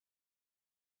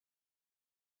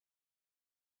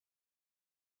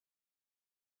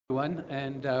Everyone,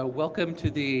 and welcome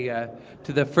to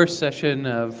the first session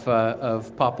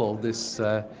of Popple this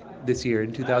year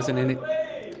in 2008.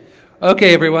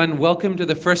 Okay, everyone, welcome to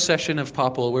the first session of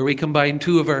Popple, where we combine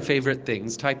two of our favorite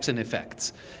things, types and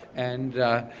effects. And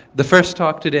the first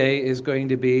talk today is going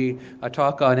to be a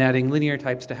talk on adding linear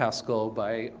types to Haskell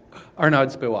by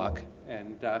Arnaud Spewak.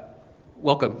 And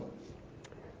welcome.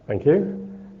 Thank you,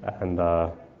 and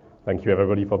thank you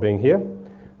everybody for being here.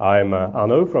 I'm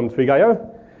Arnaud from Twig.io.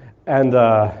 And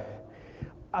I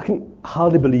can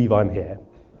hardly believe I'm here.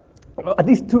 At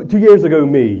least two years ago,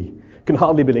 me can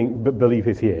hardly believe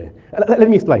he's here. Let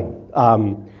me explain.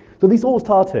 So this all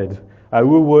started, we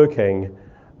were working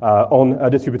on a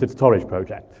distributed storage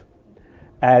project.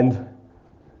 And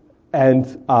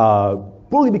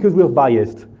probably because we were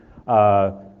biased,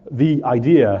 the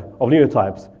idea of linear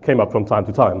types came up from time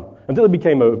to time, until it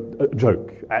became a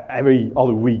joke. Every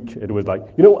other week, it was like,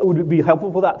 you know what would be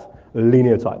helpful for that?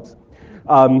 Linear types.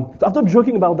 So after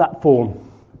joking about that for,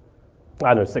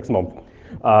 6 months,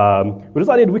 we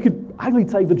decided we could actually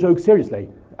take the joke seriously.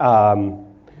 So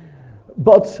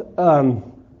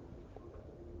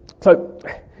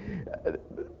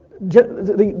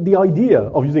the idea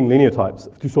of using linear types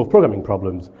to solve programming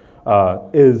problems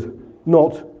is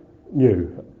not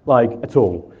new, at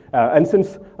all. And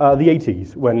since the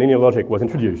 80s, when linear logic was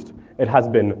introduced, it has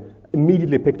been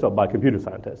immediately picked up by computer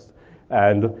scientists.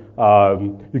 And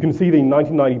you can see the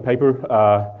 1990 paper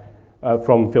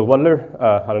from Phil Wadler.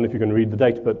 I don't know if you can read the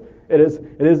date, but it is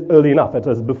early enough. It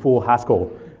was before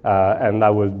Haskell, and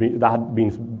that had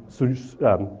been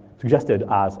suggested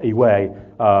as a way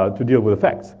to deal with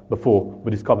effects before we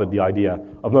discovered the idea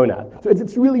of monad. So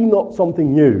it's really not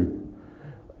something new.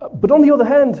 But on the other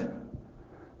hand,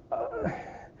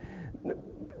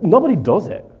 nobody does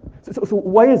it. So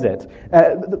why is it?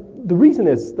 The reason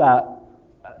is that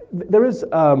there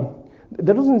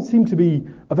doesn't seem to be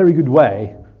a very good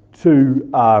way to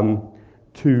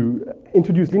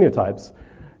introduce linear types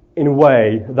in a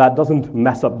way that doesn't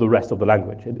mess up the rest of the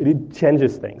language. It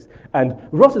changes things. And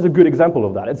Rust is a good example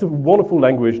of that. It's a wonderful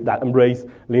language that embraces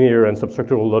linear and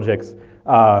substructural logics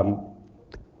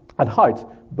at heart,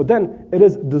 but then it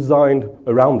is designed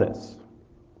around this.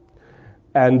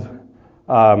 And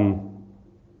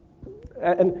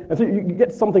so you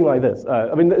get something like this.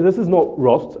 This is not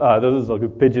Rust. This is like a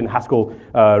Pidgin Haskell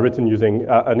written using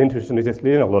an interstitial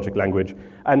linear logic language.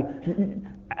 And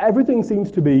everything seems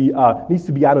to be needs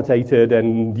to be annotated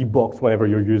and deboxed whenever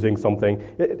you're using something.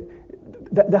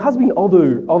 There has been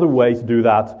other ways to do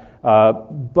that,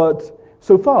 but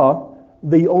so far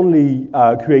they only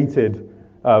created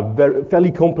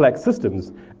fairly complex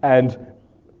systems, and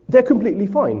they're completely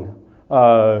fine.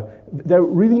 They're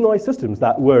really nice systems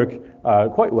that work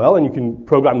quite well, and you can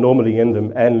program normally in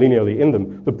them and linearly in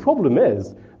them. The problem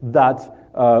is that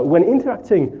when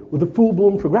interacting with a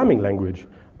full-blown programming language,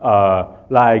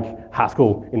 like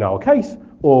Haskell in our case,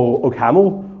 or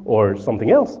OCaml, or something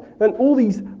else, then all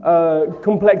these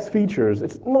complex features,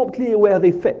 it's not clear where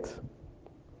they fit.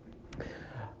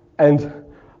 And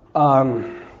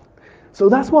so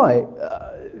that's why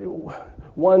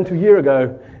 1-2 years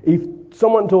ago, if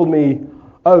someone told me,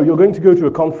 oh, you're going to go to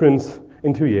a conference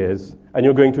in 2 years, and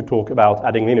you're going to talk about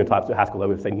adding linear types to Haskell, I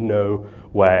would say, no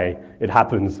way, it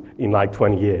happens in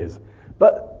 20 years.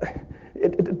 But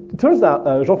it turns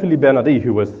out Jean-Philippe Bernardi,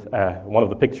 who was one of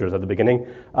the pictures at the beginning,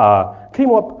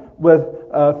 came up with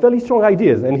fairly strong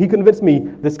ideas, and he convinced me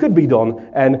this could be done,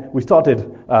 and we started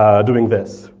doing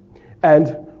this.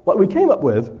 And what we came up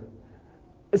with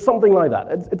is something like that.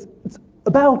 It's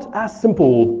about as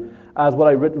simple as what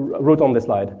I wrote on this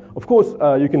slide. Of course,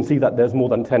 you can see that there's more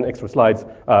than 10 extra slides,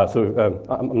 so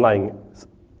I'm lying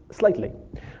slightly.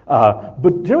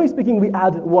 But generally speaking, we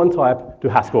add one type to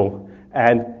Haskell,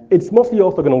 and it's mostly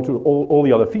orthogonal to all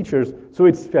the other features, so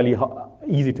it's fairly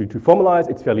easy to formalize,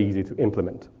 it's fairly easy to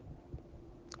implement.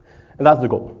 And that's the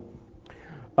goal.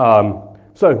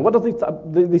 So what does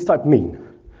this type mean?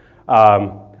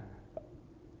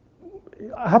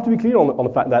 I have to be clear on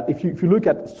the fact that if you look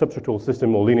at substructural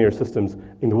system or linear systems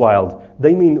in the wild,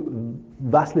 they mean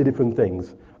vastly different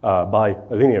things by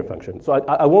a linear function. So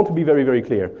I want to be very, very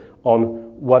clear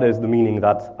on what is the meaning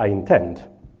that I intend.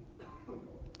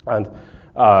 And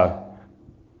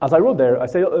as I wrote there, I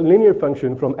say a linear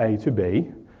function from A to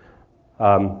B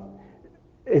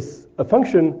is a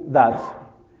function that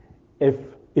if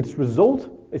its result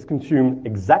is consumed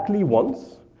exactly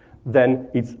once, then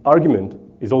its argument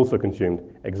is also consumed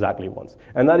exactly once.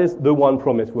 And that is the one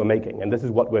promise we're making, and this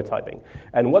is what we're typing.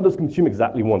 And what does consume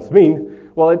exactly once mean?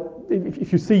 Well,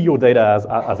 if you see your data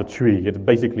as a tree, it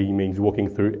basically means walking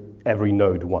through every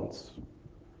node once.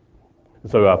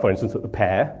 So for instance, a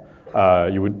pair,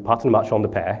 you would pattern match on the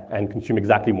pair and consume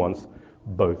exactly once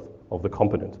both of the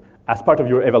components as part of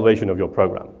your evaluation of your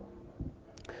program.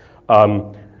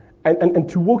 And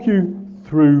to walk you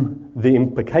through the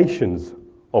implications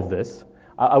of this,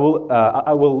 I will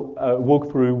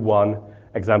walk through one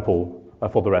example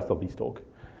for the rest of this talk.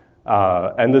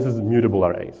 And this is mutable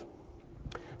arrays.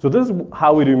 So this is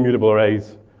how we do mutable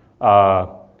arrays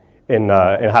in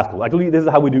Haskell. Actually, this is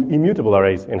how we do immutable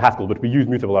arrays in Haskell, but we use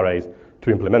mutable arrays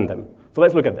to implement them. So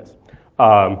let's look at this.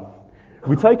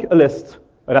 We take a list,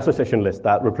 an association list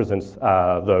that represents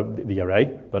the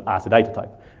array, but as a data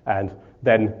type. And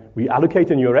then we allocate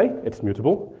a new array, it's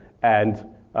mutable, and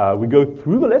we go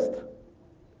through the list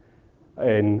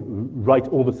and write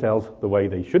all the cells the way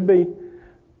they should be,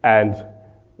 and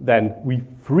then we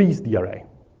freeze the array.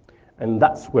 And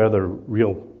that's where the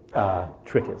real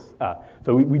trick is.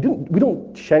 So we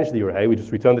don't change the array, we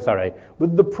just return this array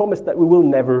with the promise that we will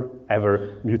never,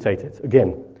 ever mutate it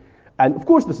again. And of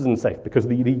course this isn't safe, because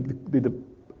the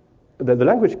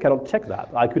language cannot check that.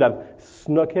 I could have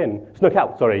snuck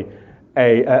out,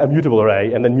 a mutable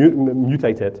array and then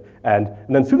mutate it, and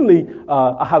then suddenly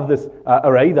I have this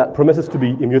array that promises to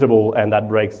be immutable, and that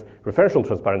breaks referential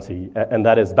transparency, and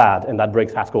that is bad, and that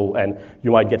breaks Haskell, and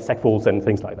you might get segfaults and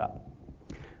things like that.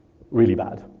 Really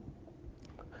bad.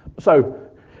 So,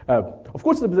 of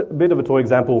course, it's a bit of a toy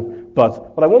example,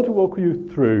 but what I want to walk you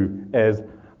through is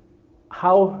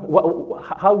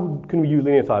how can we use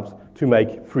linear types to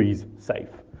make freeze safe.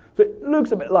 So it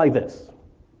looks a bit like this.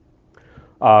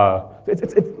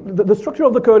 The structure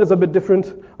of the code is a bit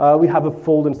different. We have a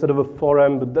fold instead of a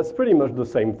forem, but that's pretty much the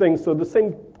same thing. So the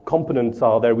same components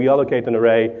are there. We allocate an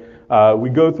array. We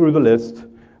go through the list,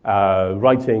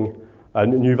 writing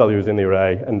new values in the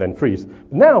array, and then freeze.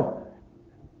 Now,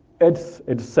 it's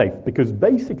safe, because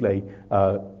basically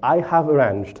I have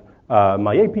arranged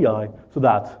my API so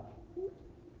that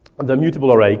the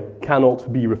mutable array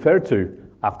cannot be referred to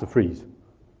after freeze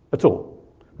at all.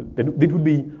 It would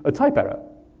be a type error.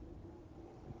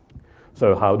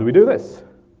 So how do we do this?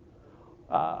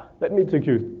 Let me take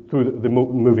you through the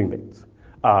moving bits.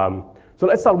 So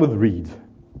let's start with read,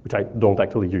 which I don't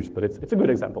actually use, but it's a good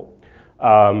example.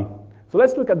 So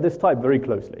let's look at this type very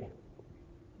closely.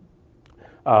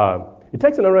 It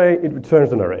takes an array, it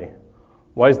returns an array.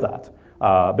 Why is that?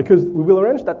 Because we will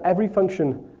arrange that every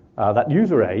function that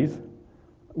uses arrays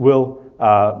will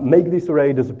make this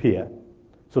array disappear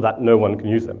so that no one can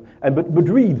use them. But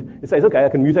read, it says, okay, I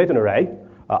can mutate an array.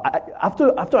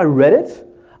 After I read it,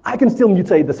 I can still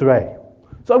mutate this array.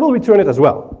 So I will return it as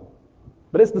well.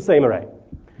 But it's the same array.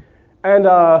 And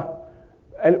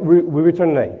we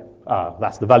return an A.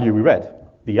 That's the value we read,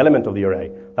 the element of the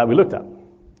array that we looked at.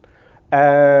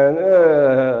 And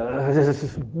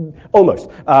almost,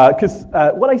 because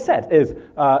what I said is,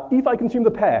 if I consume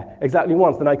the pair exactly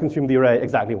once, then I consume the array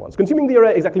exactly once. Consuming the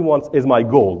array exactly once is my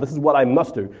goal. This is what I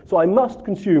must do. So I must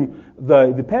consume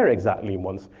the pair exactly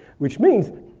once, which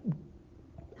means,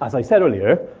 as I said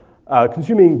earlier,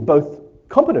 consuming both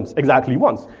components exactly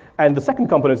once. And the second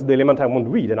component is the element I want to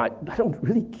read, and I don't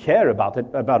really care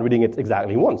about reading it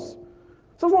exactly once.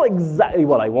 So it's not exactly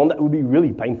what I want. That would be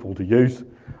really painful to use.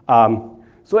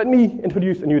 So let me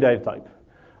introduce a new data type.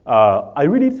 I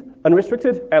read it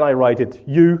unrestricted, and I write it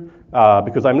U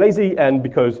because I'm lazy and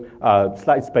because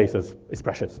slide spaces is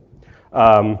precious.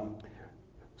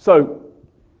 So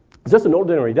it's just an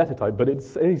ordinary data type, but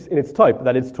it's in its type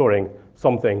that it's storing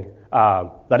something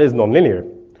that is nonlinear.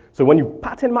 So when you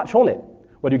pattern match on it,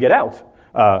 what you get out,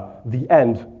 the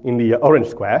end in the orange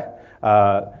square,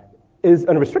 is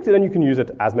unrestricted, and you can use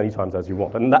it as many times as you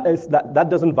want. And that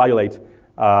doesn't violate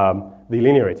the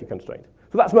linearity constraint.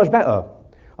 So that's much better.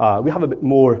 We have a bit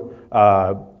more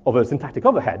of a syntactic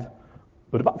overhead,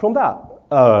 but apart from that,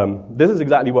 this is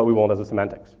exactly what we want as a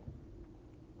semantics.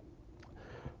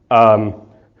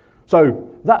 So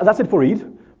that's it for read,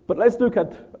 but let's look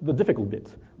at the difficult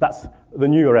bit. That's the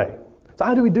new array. So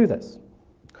how do we do this?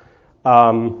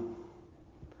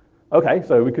 Okay,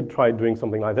 so we could try doing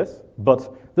something like this,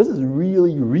 but this is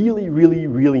really, really, really,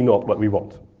 really not what we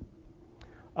want.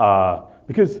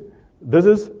 Because this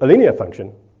is a linear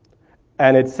function,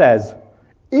 and it says,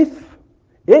 if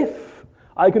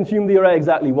I consume the array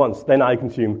exactly once, then I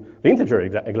consume the integer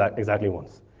exactly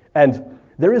once. And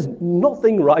there is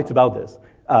nothing right about this.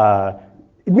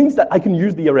 It means that I can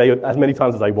use the array as many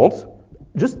times as I want,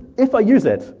 just if I use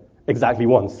it exactly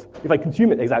once. If I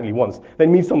consume it exactly once, then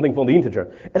it means something for the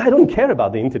integer. And I don't care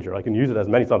about the integer. I can use it as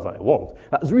many times as I want.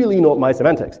 That's really not my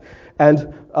semantics. And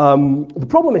the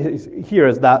problem here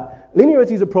is that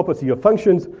linearity is a property of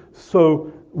functions,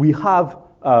 so we have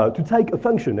to take a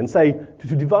function and say,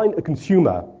 to define a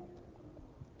consumer,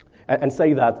 and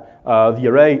say that the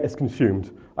array is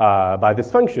consumed by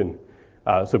this function.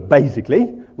 So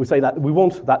basically, we say that we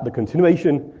want that the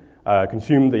continuation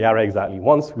consume the array exactly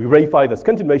once. We verify this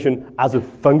continuation as a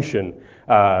function.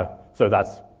 So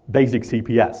that's basic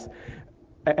CPS.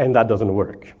 And that doesn't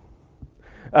work.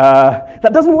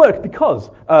 That doesn't work because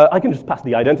I can just pass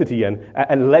the identity in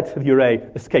and let the array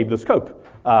escape the scope.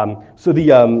 So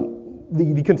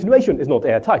the continuation is not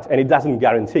airtight, and it doesn't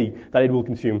guarantee that it will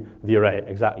consume the array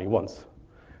exactly once.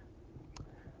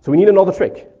 So we need another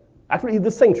trick. Actually,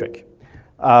 the same trick.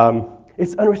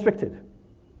 It's unrestricted,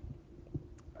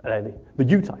 the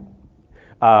U type.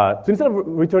 So instead of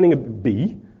returning a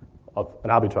B, of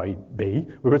an arbitrary B,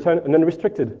 we return an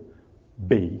unrestricted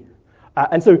B.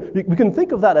 And so we can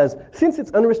think of that as, since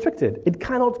it's unrestricted, it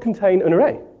cannot contain an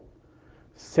array.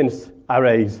 Since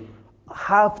arrays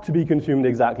have to be consumed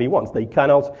exactly once, they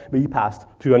cannot be passed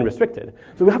to unrestricted.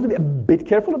 So we have to be a bit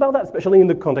careful about that, especially in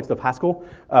the context of Haskell,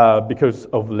 because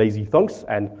of lazy thunks,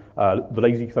 and the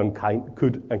lazy thunk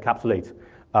could encapsulate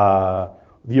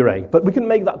the array. But we can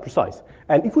make that precise.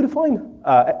 And if we define,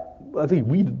 I think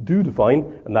we do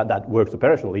define, and that works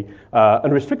operationally,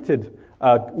 unrestricted,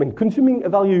 when consuming a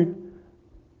value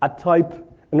at type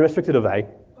unrestricted of A,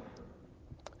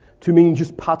 to mean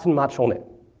just pattern match on it,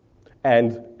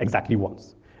 and exactly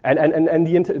once. And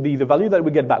the value that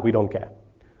we get back, we don't care.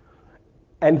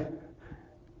 And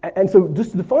so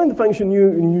just to define the function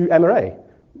new array,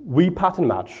 we pattern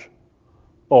match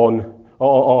on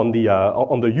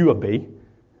the U of B.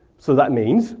 So that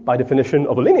means, by definition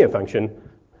of a linear function,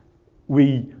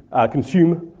 we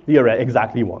consume the array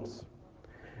exactly once.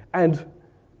 And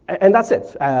that's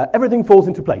it. Everything falls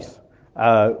into place.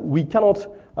 We cannot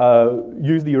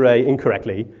use the array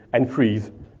incorrectly, and freeze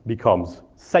becomes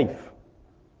safe.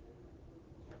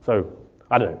 So,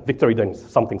 I don't know, victory done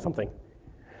something. So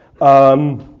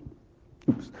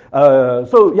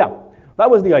yeah, that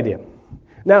was the idea.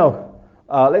 Now,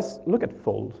 let's look at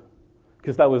fold,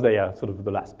 because that was the sort of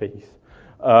the last piece.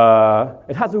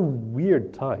 It has a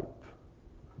weird type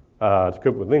to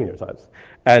cope with linear types,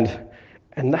 and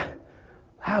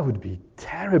that would be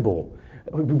terrible.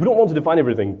 We don't want to define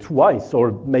everything twice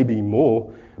or maybe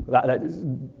more.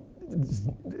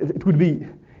 It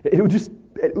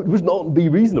would not be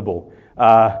reasonable.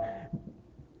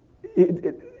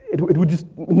 It would just,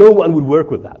 no one would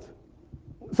work with that.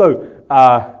 So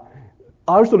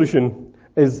our solution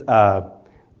is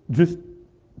just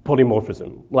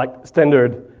polymorphism, like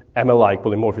standard ML-like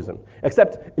polymorphism.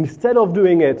 Except instead of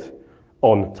doing it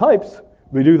on types,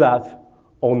 we do that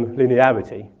on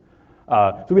linearity.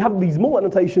 So we have these small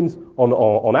annotations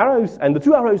on arrows, and the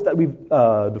two arrows that we've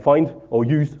defined or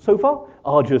used so far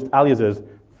are just aliases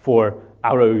for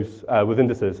arrows with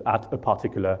indices at a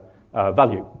particular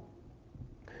value.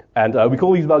 And we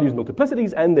call these values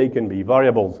multiplicities, and they can be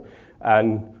variables.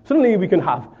 And suddenly we can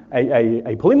have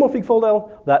a polymorphic foldel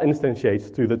that instantiates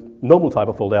to the normal type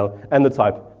of foldel and the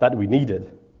type that we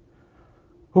needed.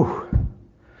 Whew.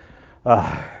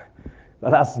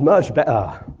 That's much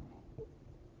better.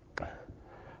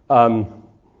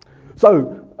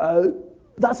 So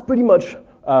that's pretty much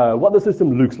what the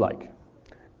system looks like.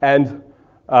 And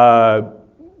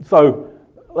so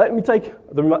let me take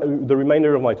the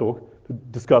remainder of my talk to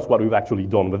discuss what we've actually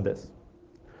done with this.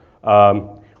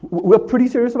 We're pretty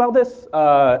serious about this.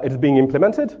 It's being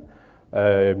implemented.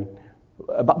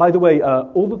 But by the way,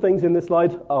 all the things in this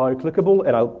slide are clickable,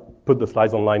 and I'll put the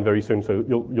slides online very soon, so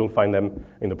you'll find them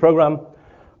in the program.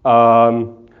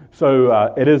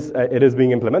 So it is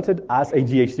being implemented as a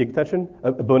GHC extension,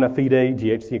 a bona fide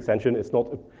GHC extension. It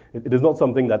is not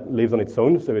something that lives on its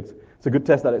own, so it's a good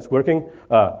test that it's working.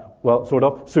 Well, sort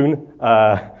of, soon.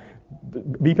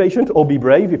 Be patient or be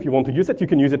brave if you want to use it. You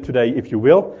can use it today if you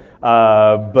will,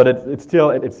 but it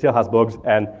still has bugs,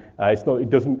 and it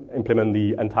doesn't implement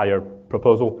the entire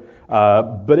proposal.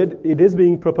 But it is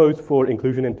being proposed for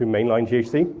inclusion into mainline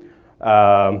GHC,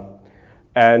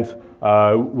 and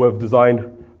we've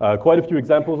designed quite a few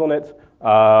examples on it.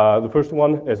 The first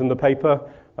one is in the paper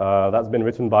that's been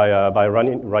written by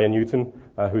Ryan Newton,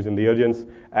 who's in the audience,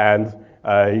 and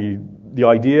the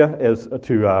idea is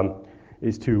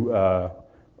to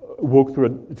work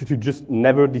through to just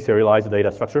never deserialize the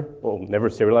data structure, or never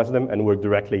serialize them, and work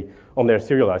directly on their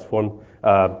serialized form.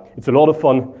 It's a lot of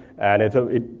fun, and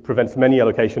it prevents many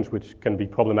allocations which can be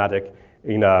problematic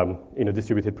in a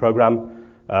distributed program.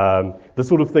 The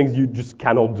sort of things you just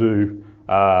cannot do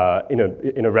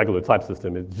in a regular type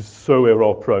system. It's just so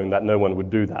error prone that no one would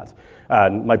do that.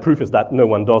 And my proof is that no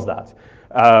one does that.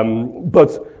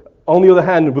 But On the other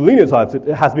hand, with linear types, it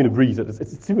has been a breeze.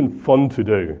 It's even fun to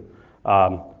do.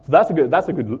 So that's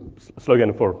a good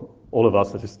slogan for all of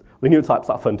us. It's just linear types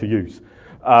are fun to use.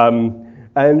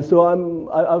 And so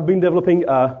I've been developing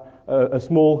a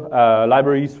small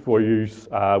libraries for use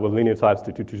with linear types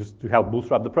to help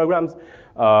bootstrap the programs.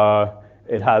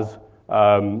 It has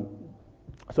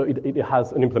it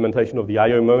has an implementation of the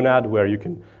IO monad where you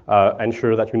can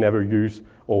ensure that you never use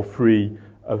or free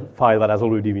a file that has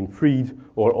already been freed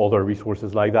or other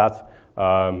resources like that.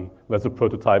 There's a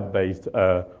prototype based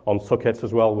on sockets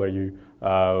as well, where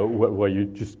you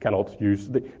just cannot use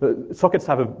sockets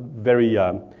have a very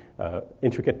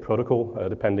intricate protocol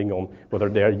depending on whether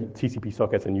they're TCP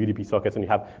sockets and UDP sockets, and you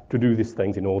have to do these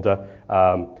things in order.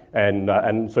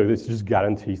 And so this just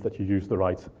guarantees that you use the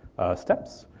right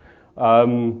steps.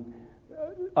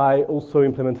 I also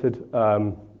implemented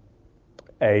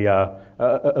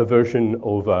a version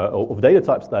of data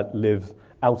types that lives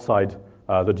outside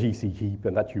the GC heap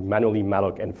and that you manually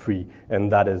malloc and free,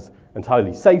 and that is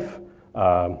entirely safe.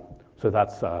 So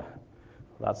that's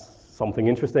something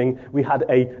interesting. We had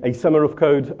a summer of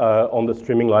code on the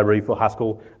streaming library for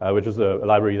Haskell, which is a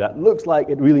library that looks like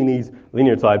it really needs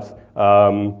linear types.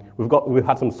 We've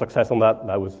had some success on that.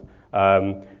 That was,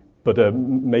 but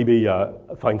maybe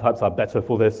fine types are better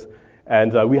for this.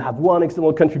 And we have one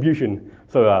external contribution,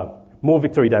 so more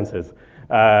victory dances.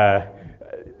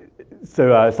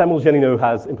 So Samuel Genino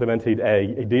has implemented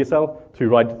a DSL to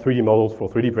write 3D models for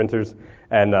 3D printers,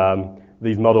 and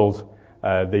these models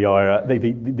they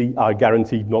are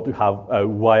guaranteed not to have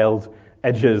wild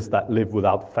edges that live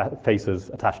without faces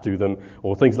attached to them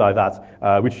or things like that,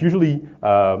 which usually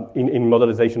in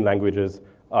modelization languages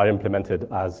are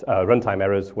implemented as runtime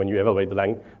errors when you evaluate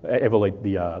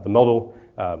the model.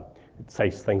 It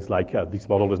says things like this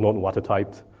model is not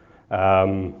watertight.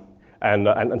 And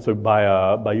so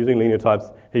by using linear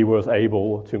types, he was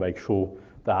able to make sure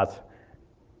that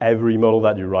every model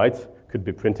that you write could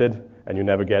be printed, and you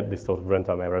never get this sort of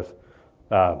runtime errors.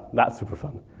 That's super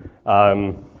fun.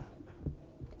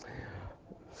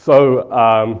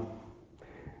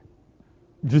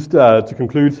 Just to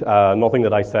conclude, nothing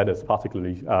that I said is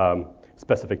particularly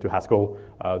specific to Haskell.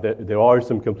 There are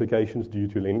some complications due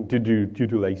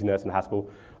to laziness in Haskell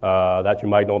that you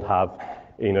might not have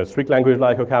in a strict language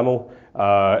like OCaml,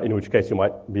 in which case you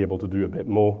might be able to do a bit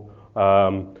more.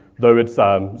 Though it's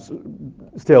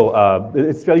still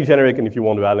it's fairly generic, and if you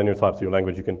want to add linear types to your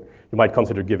language, you might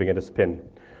consider giving it a spin.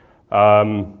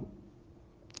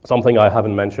 Something I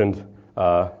haven't mentioned,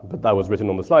 but that was written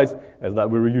on the slides, is that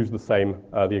we reuse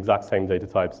the exact same data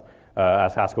types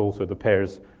as Haskell. So the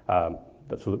pairs,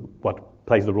 that's what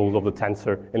plays the roles of the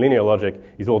tensor in linear logic,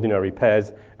 is ordinary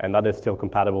pairs, and that is still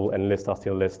compatible, and lists are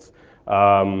still lists.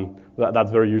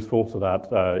 That's very useful, so that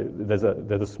there's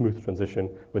a smooth transition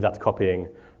with that copying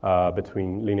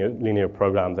between linear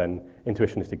programs and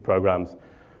intuitionistic programs.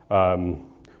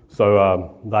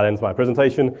 So that ends my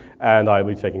presentation, and I'll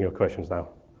be taking your questions now.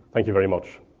 Thank you very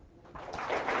much.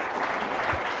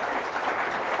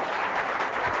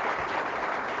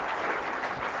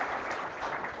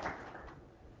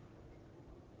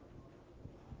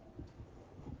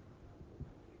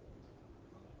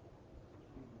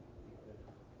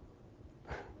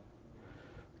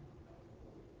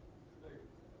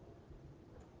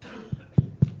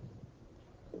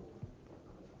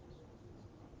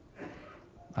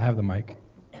 I have the mic.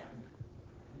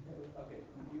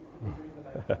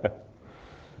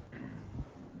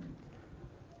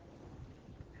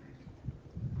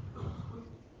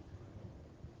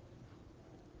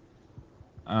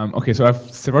 Okay, so I have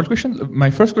several questions.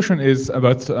 My first question is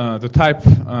about the type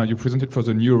you presented for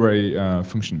the new array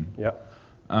function. Yeah.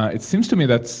 It seems to me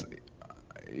that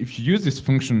if you use this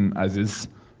function as is,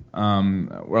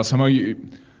 well, somehow you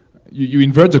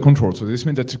invert the control. So this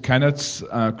means that you cannot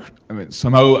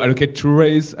somehow allocate two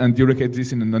arrays and deallocate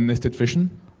this in a non-nested fashion?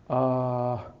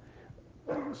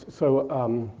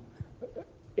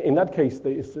 In that case,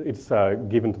 it's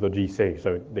given to the GC,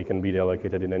 so they can be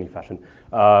deallocated in any fashion.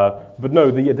 But no,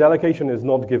 the deallocation is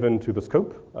not given to the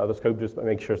scope. The scope just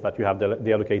makes sure that you have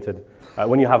deallocated.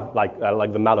 When you have like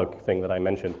the malloc thing that I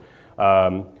mentioned,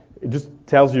 it just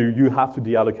tells you have to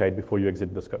deallocate before you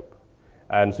exit the scope.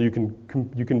 And so you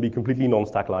can be completely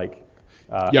non-stack-like.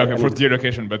 Yeah, okay, for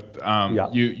deallocation, but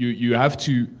you have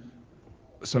to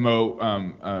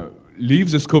somehow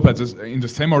leave the scope in the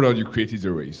same order you created the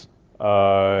arrays.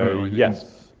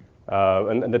 Yes,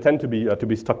 and they tend to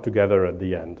be stuck together at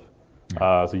the end.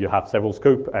 So you have several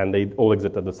scope, and they all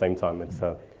exit at the same time. It's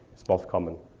both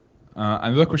common.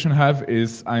 Another question I have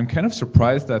is, I'm kind of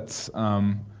surprised that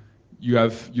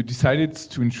you decided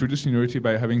to introduce linearity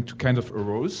by having two kinds of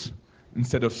arrows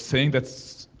instead of saying that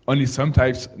only some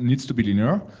types needs to be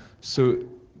linear. So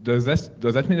does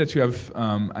that mean that you have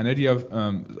an idea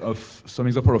of some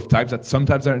example of types that some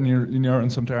types are linear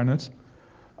and some types are not?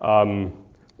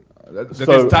 That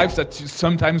is types that you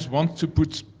sometimes want to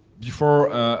put before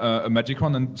a magic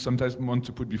one and sometimes want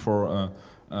to put before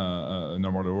a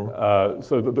normal arrow.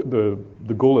 So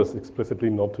the goal is explicitly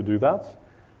not to do that,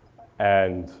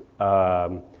 and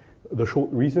the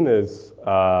short reason is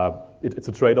it's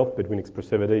a trade-off between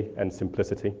expressivity and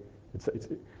simplicity.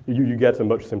 You get a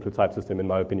much simpler type system, in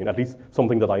my opinion, at least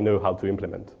something that I know how to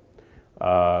implement.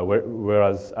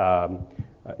 Whereas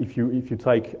if you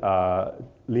take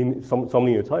some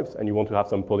linear types and you want to have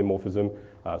some polymorphism,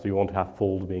 so you want to have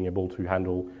fold being able to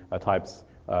handle types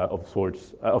of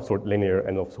sort linear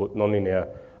and of sort nonlinear,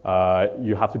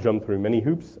 you have to jump through many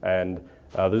hoops, and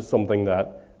this is something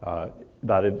that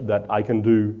I can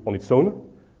do on its own.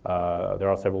 There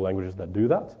are several languages that do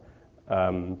that.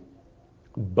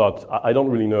 But I don't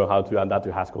really know how to add that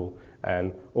to Haskell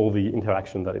and all the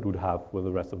interaction that it would have with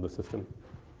the rest of the system.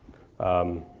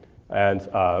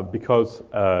 Because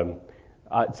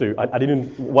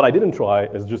what I didn't try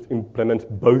is just implement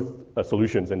both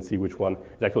solutions and see which one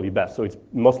is actually best. So it's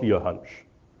mostly a hunch.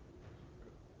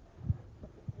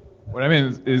 What I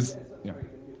mean is, yeah.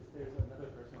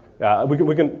 Yeah, we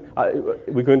can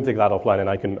take that offline, and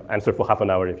I can answer for half an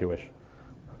hour if you wish.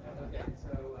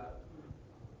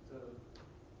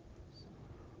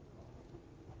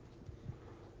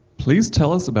 Please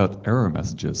tell us about error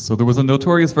messages. So there was a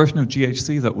notorious version of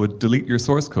GHC that would delete your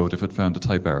source code if it found a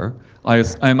type error. I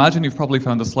imagine you've probably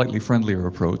found a slightly friendlier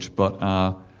approach, but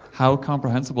how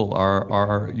comprehensible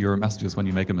are your messages when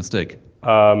you make a mistake?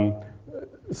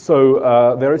 So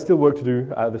there is still work to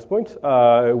do at this point.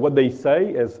 What they say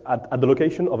is at the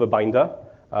location of a binder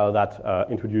that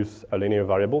introduces a linear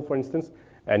variable, for instance,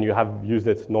 and you have used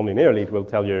it non-linearly,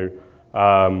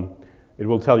 it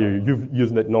will tell you you've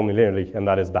used it non-linearly, and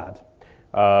that is bad.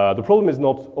 The problem is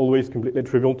not always completely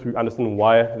trivial to understand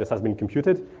why this has been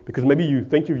computed, because maybe you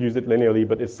think you've used it linearly,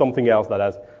 but it's something else that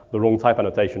has the wrong type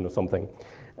annotation or something.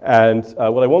 And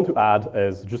what I want to add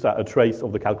is just a trace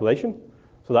of the calculation,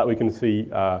 so that we can see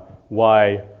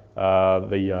why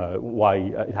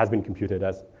it has been computed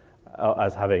as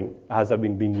having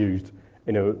been used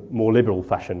in a more liberal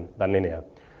fashion than linear.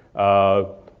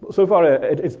 So far,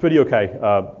 it's pretty okay,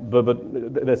 but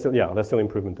there's still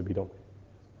improvement to be done.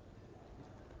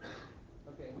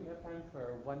 Okay, we have time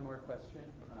for one more question.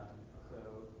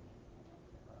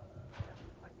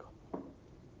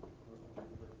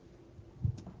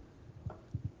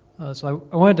 So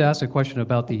I wanted to ask a question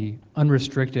about the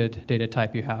unrestricted data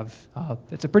type you have.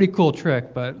 It's a pretty cool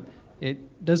trick, but it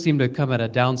does seem to come at a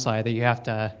downside that you have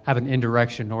to have an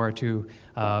indirection in order to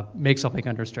make something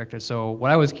unrestricted. So what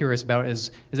I was curious about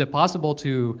is it possible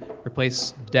to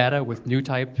replace data with new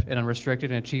type and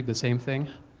unrestricted and achieve the same thing?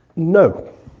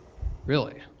 No.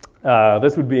 Really?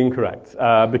 This would be incorrect,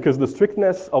 because the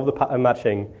strictness of the pattern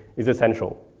matching is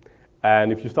essential.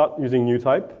 And if you start using new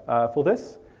type for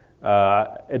this, the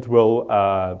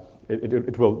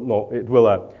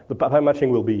pattern matching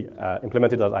will be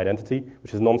implemented as identity,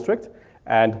 which is non-strict,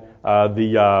 and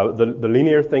the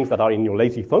linear things that are in your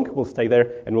lazy thunk will stay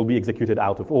there and will be executed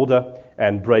out of order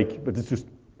and break. But it's just,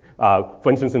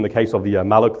 for instance, in the case of the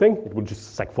malloc thing, it would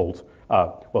just segfault.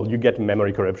 Well, you get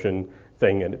memory corruption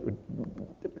thing, and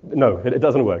it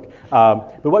doesn't work.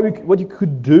 But what you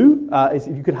could do is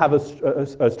you could have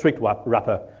a strict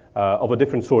wrapper of a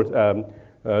different sort.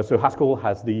 So Haskell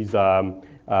has these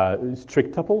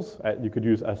strict tuples. You could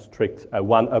use a strict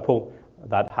one uple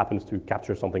that happens to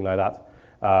capture something like that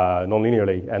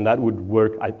non-linearly, and that would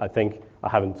work. I think I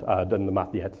haven't done the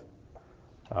math yet,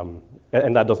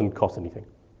 and that doesn't cost anything.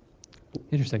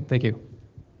 Interesting. Thank you.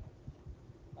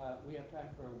 We have time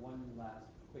for one last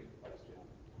quick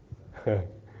question.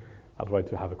 I'll try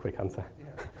to have a quick answer.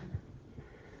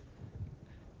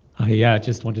 Yeah, I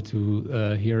just wanted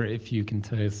to hear if you can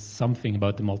tell us something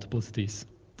about the multiplicities.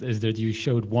 Is that you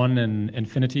showed 1 and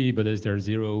infinity, but is there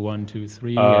 0, 1, 2,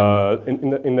 3?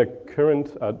 In the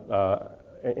current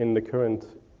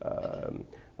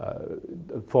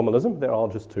formalism, there are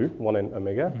just 2, 1 and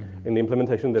omega. Mm-hmm. In the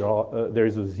implementation, there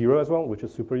is a 0 as well, which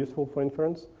is super useful for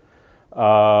inference.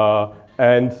 But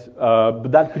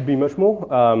that could be much more.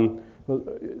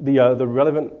 The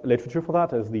relevant literature for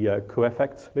that is the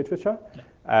coeffect literature.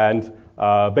 And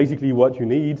basically what you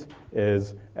need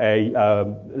is a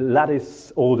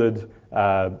lattice-ordered,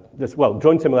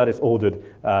 joint semi-lattice ordered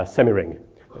semi-ring.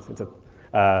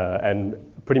 And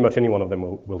pretty much any one of them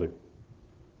will do.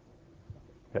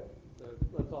 Okay. So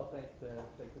let's all